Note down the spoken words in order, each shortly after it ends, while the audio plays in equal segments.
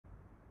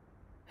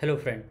Hello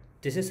friend,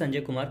 this is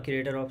Sanjay Kumar,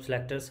 creator of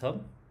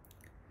SelectorsHub.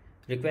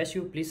 Request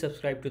you please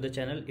subscribe to the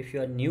channel if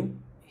you are new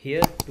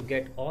here to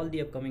get all the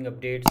upcoming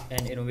updates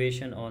and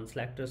innovation on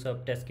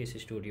SelectorsHub TestCase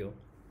Studio.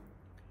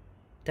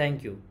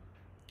 Thank you.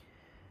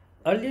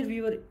 Earlier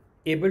we were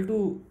able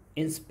to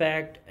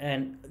inspect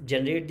and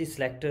generate the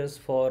selectors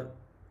for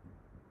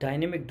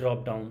dynamic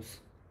dropdowns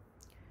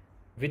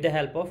with the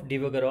help of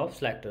debugger of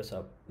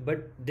SelectorsHub,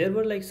 but there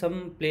were like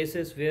some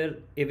places where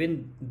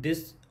even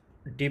this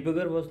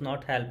debugger was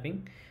not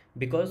helping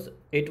because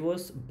it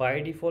was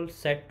by default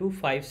set to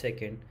 5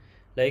 second.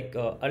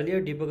 Earlier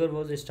debugger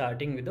was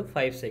starting with a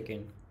 5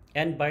 second,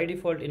 and by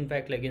default in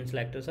fact like in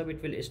SelectorsHub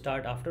it will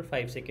start after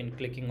 5 second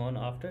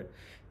after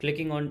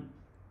clicking on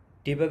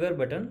debugger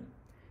button.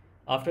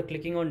 After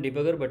clicking on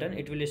debugger button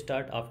it will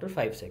start after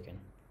 5 second.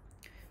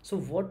 So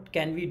what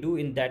can we do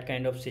in that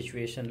kind of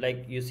situation?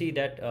 Like you see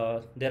that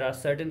there are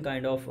certain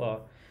kind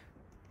of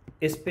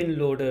spin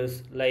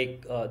loaders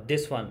like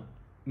this one.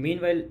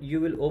 Meanwhile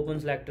you will open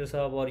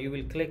SelectorsHub or you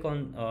will click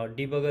on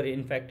debugger,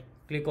 in fact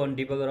click on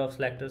debugger of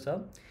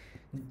SelectorsHub,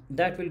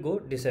 that will go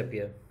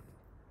disappear.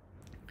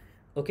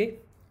 Okay,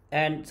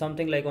 and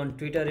something like on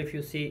Twitter, if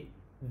you see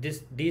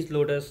these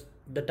loaders,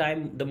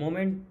 the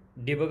moment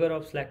debugger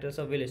of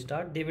SelectorsHub will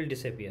start, they will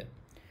disappear.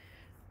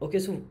 Okay,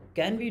 so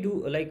can we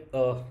do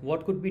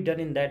what could be done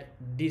in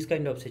these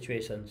kind of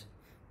situations?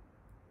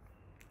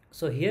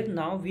 So here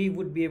now we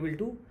would be able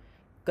to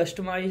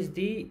customize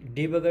the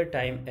debugger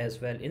time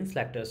as well in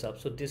SelectorsHub.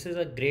 So this is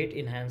a great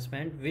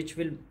enhancement which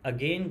will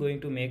again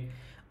going to make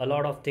a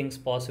lot of things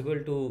possible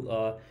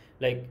to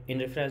like in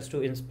reference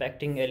to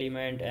inspecting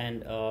element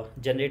and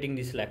generating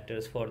the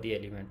selectors for the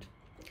element.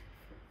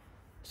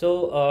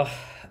 So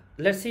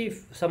let's see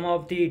some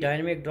of the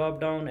dynamic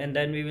drop down, and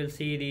then we will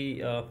see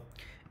the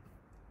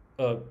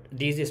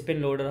these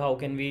spin loader, how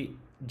can we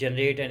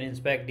generate and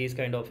inspect these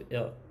kind of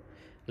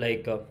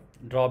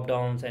drop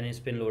downs and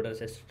spin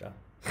loaders, etc.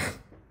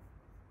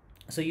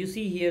 So you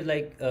see here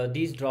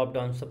these drop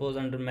downs, suppose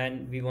under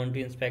man we want to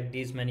inspect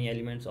these many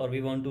elements, or we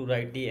want to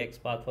write the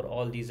XPath for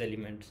all these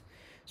elements.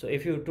 So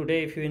if you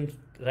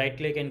right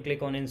click and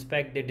click on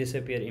inspect, they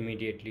disappear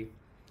immediately,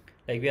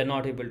 like we are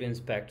not able to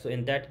inspect. So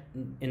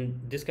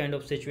in this kind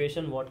of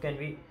situation, what can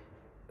we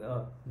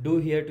do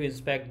here to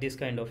inspect this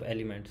kind of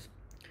elements?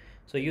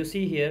 So you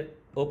see here,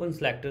 open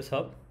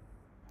SelectorsHub,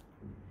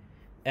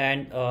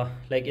 and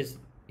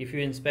if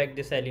you inspect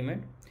this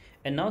element,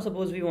 and now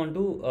suppose we want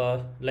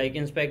to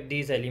inspect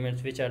these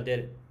elements which are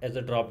there as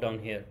a drop down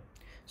here.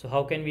 So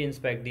how can we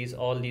inspect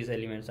all these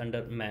elements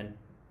under man?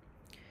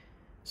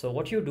 So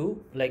what you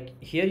do,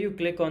 like here you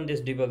click on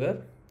this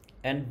debugger,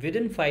 and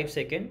within 5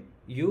 seconds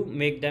you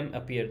make them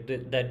appear,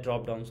 that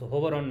drop down. So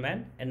hover on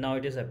man, and now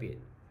it is appeared.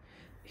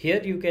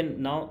 Here you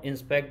can now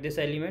inspect this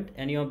element,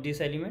 any of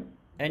this element,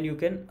 and you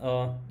can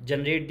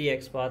generate the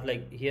XPath.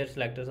 Like here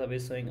SelectorsHub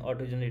is showing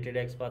auto generated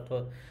XPath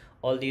for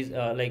all these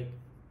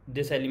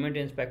this element,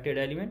 inspected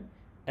element,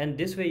 and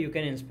this way you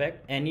can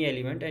inspect any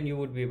element and you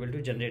would be able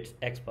to generate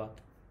XPath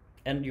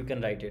and you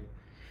can write it.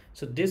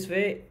 So this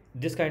way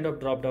this kind of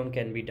drop down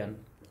can be done,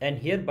 and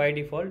here by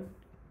default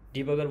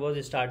debugger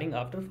was starting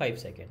after 5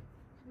 seconds.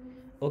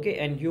 Okay,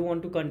 and you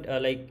want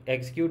to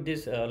execute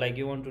this,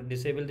 you want to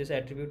disable this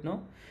attribute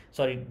now,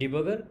 sorry,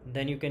 debugger,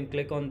 then you can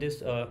click on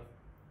this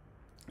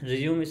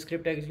resume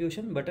script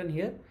execution button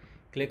here,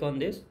 click on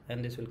this,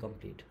 and this will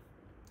complete.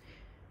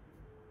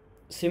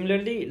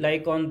 Similarly,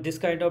 like on this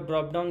kind of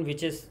drop down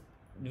which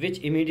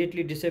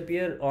immediately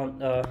disappear on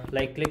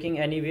clicking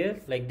anywhere,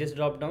 like this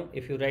drop down,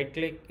 if you right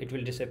click it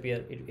will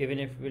disappear, even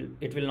if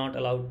it will not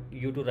allow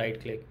you to right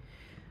click.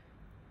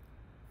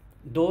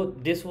 Though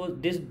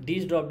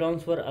these drop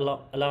downs were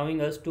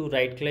allowing us to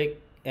right click,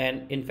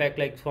 and in fact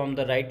like from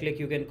the right click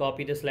you can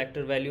copy the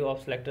selector value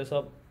of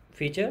SelectorsHub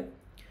feature.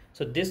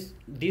 So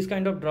these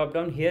kind of drop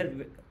down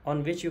here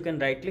on which you can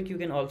right click, you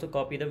can also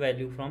copy the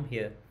value from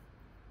here.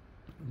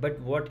 But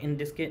what in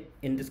this case,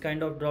 in this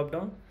kind of drop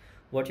down,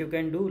 what you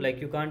can do, like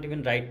you can't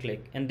even right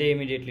click and they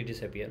immediately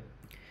disappear.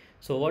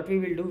 So what we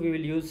will do, we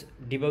will use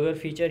debugger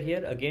feature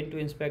here again to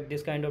inspect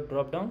this kind of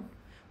drop down.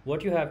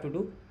 What you have to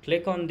do,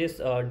 click on this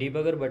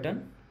debugger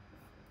button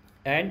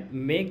and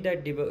make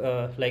that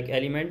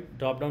element,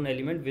 drop down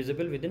element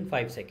visible within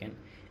 5 seconds,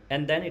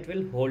 and then it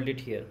will hold it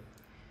here.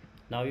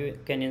 Now you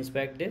can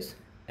inspect this,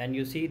 and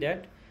you see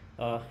that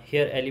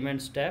here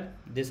elements tab,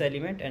 this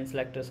element, and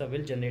SelectorsHub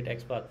will generate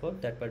XPath for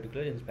that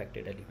particular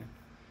inspected element.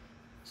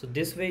 So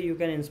this way you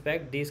can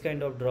inspect these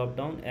kind of drop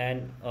down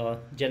and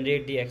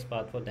generate the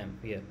XPath for them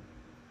here.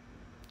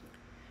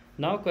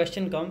 Now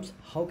question comes,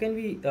 how can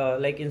we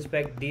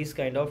inspect these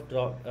kind of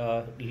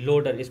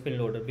spin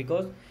loader,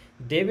 because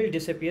they will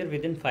disappear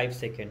within 5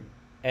 seconds,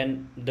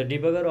 and the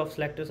debugger of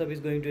SelectorsHub is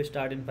going to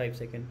start in 5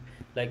 seconds.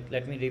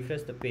 Let me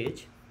refresh the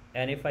page,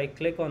 and if I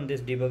click on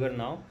this debugger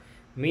now,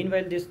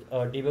 meanwhile this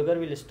debugger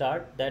will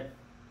start, that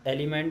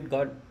element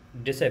got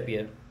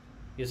disappear.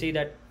 You see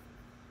that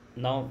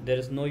now there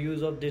is no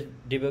use of this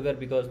debugger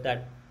because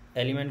that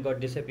element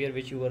got disappear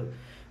which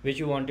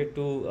you wanted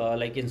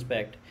to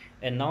inspect.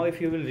 And now if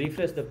you will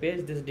refresh the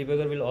page, this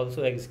debugger will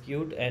also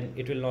execute and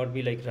it will not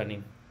be like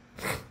running.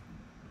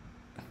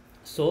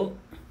 So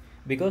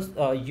because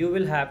you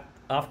will have,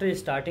 after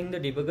starting the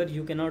debugger,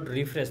 you cannot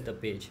refresh the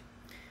page.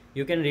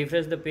 You can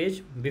refresh the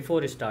page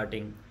before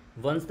starting,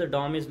 once the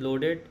DOM is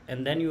loaded,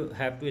 and then you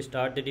have to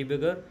start the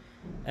debugger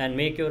and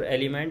make your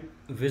element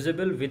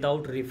visible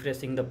without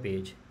refreshing the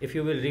page. If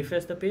you will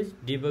refresh the page,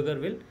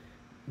 debugger will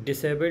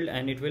disable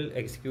and it will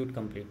execute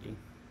completely.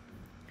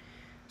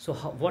 So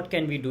what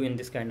can we do in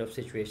this kind of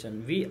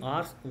situation?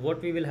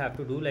 What we will have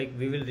to do, like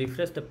we will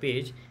refresh the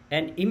page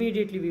and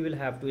immediately we will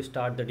have to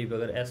start the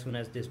debugger as soon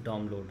as this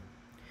DOM load.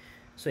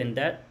 So in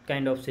that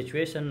kind of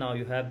situation, now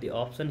you have the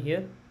option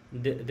here.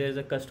 There is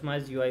a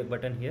customize UI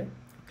button here.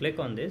 Click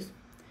on this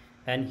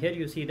and here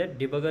you see that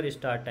debugger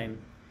start time.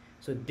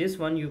 So this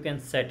one you can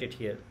set it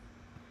here.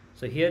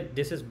 So here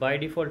this is by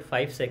default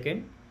 5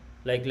 seconds.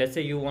 Like let's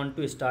say you want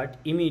to start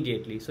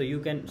immediately, so you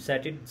can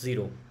set it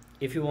 0.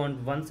 If you want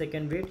 1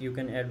 second wait, you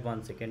can add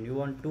 1 second. You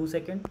want 2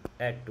 seconds,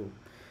 add 2.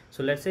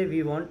 So let's say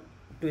we want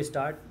to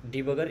start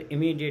debugger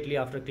immediately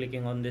after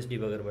clicking on this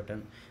debugger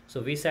button.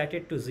 So we set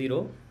it to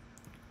 0.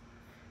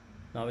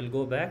 Now we'll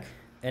go back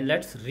and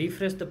let's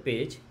refresh the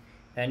page,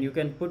 and you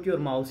can put your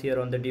mouse here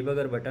on the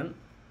debugger button,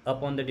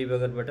 up on the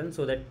debugger button,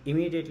 so that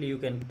immediately you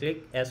can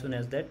click as soon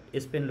as that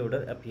spin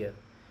loader appear.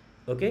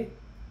 Okay,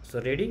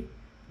 so ready?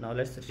 Now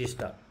let's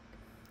restart,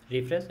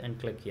 refresh and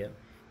click here.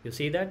 You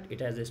see that it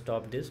has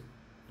stopped this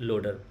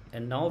loader,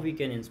 and now we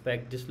can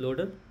inspect this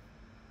loader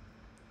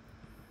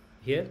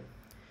here.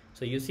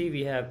 So you see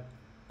we have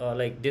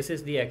like this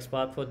is the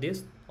XPath for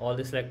this, all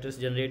the selectors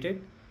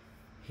generated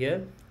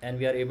here, and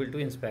we are able to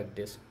inspect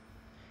this.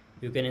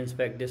 You can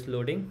inspect this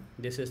loading.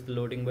 This is the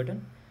loading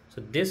button.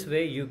 So this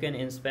way you can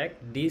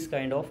inspect these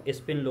kind of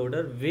spin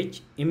loader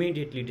which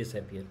immediately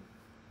disappear.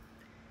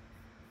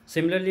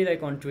 Similarly,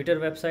 like on Twitter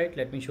website,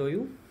 let me show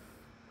you.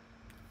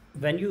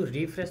 When you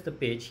refresh the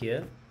page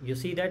here, you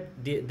see that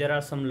there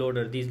are some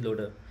loader, these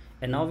loader,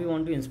 and now we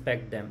want to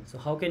inspect them. So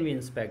how can we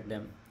inspect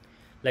them?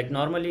 Like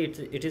normally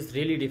it is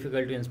really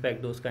difficult to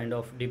inspect those kind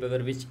of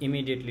debugger which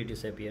immediately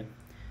disappear.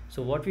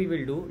 So what we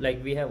will do,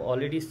 like we have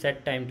already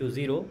set time to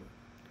 0.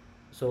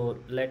 So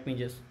let me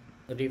just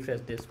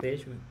refresh this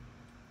page.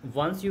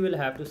 Once you will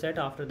have to set,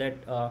 after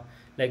that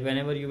like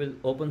whenever you will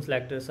open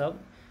SelectorsHub,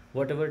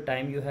 whatever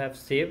time you have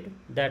saved,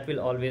 that will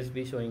always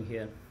be showing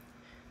here.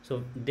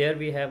 So there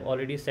we have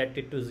already set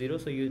it to 0.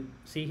 So you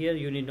see here,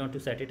 you need not to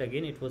set it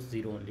again, it was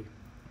 0 only.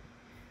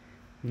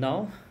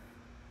 Now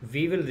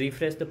we will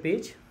refresh the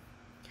page.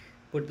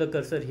 Put the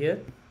cursor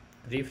here,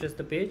 refresh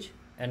the page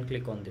and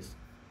click on this,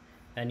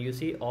 and you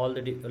see all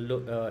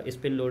the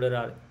spin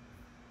loader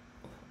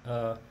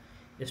are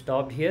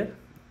stopped here,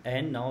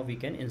 and now we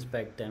can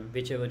inspect them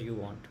whichever you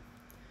want.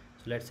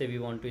 So let's say we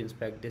want to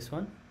inspect this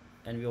one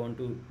and we want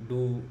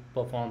to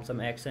perform some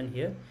action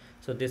here.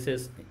 So this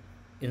is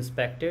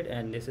inspected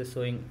and this is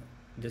showing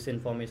this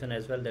information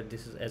as well, that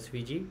this is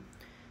SVG.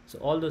 So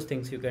all those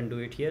things you can do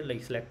it here,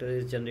 like selector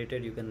is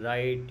generated, you can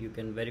write, you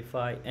can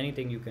verify,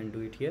 anything you can do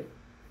it here.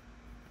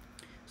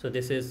 So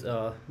this is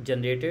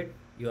generated.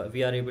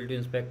 We are able to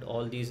inspect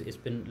all these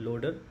spin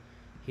loader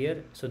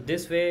here. So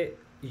this way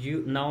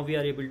now we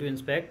are able to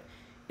inspect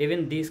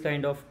even these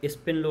kind of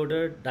spin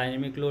loader,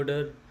 dynamic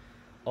loader,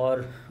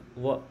 or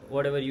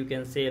whatever you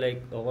can say,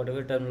 like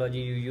whatever terminology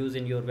you use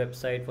in your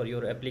website for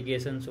your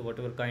application. So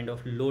whatever kind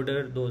of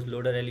loader, those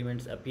loader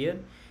elements appear,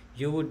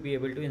 you would be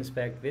able to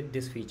inspect with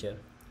this feature.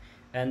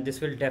 And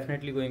this will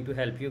definitely going to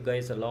help you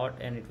guys a lot,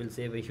 and it will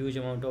save a huge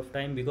amount of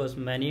time, because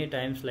many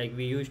times like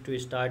we used to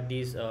start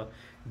these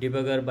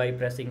debugger by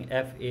pressing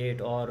F8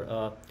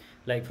 or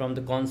like from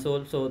the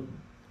console. So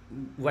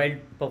while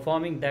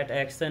performing that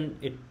action,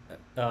 it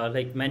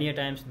like many a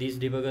times these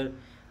debugger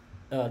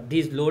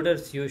these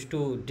loaders used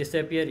to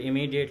disappear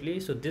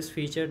immediately. So this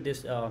feature,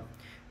 this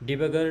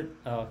debugger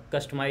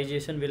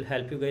customization will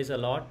help you guys a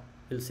lot,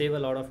 will save a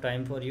lot of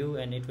time for you,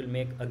 and it will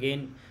make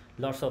again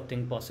lots of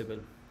things possible.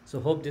 So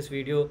hope this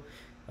video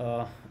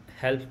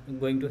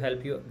going to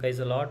help you guys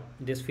a lot.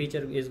 This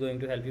feature is going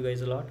to help you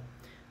guys a lot.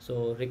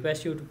 So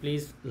request you to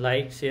please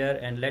like, share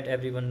and let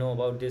everyone know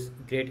about this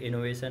great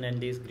innovation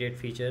and this great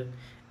feature,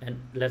 and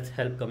let's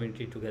help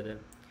community together.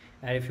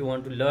 And if you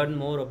want to learn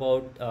more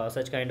about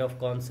such kind of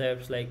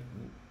concepts like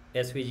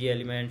SVG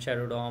element,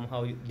 shadow DOM,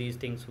 how these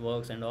things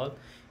works and all,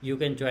 you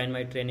can join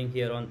my training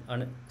here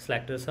on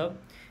SelectorsHub,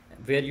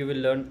 where you will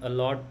learn a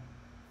lot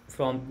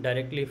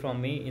directly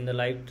from me in the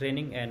live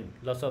training, and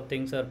lots of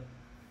things are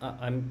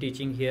I'm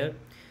teaching here,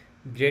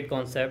 great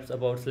concepts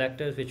about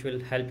selectors which will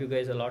help you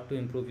guys a lot to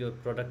improve your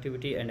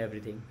productivity and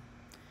everything.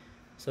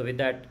 So with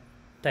that,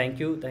 thank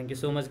you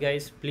so much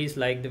guys. Please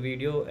like the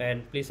video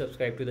and please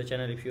subscribe to the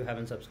channel if you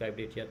haven't subscribed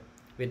it yet.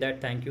 With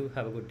that, thank you,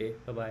 have a good day,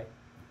 bye bye.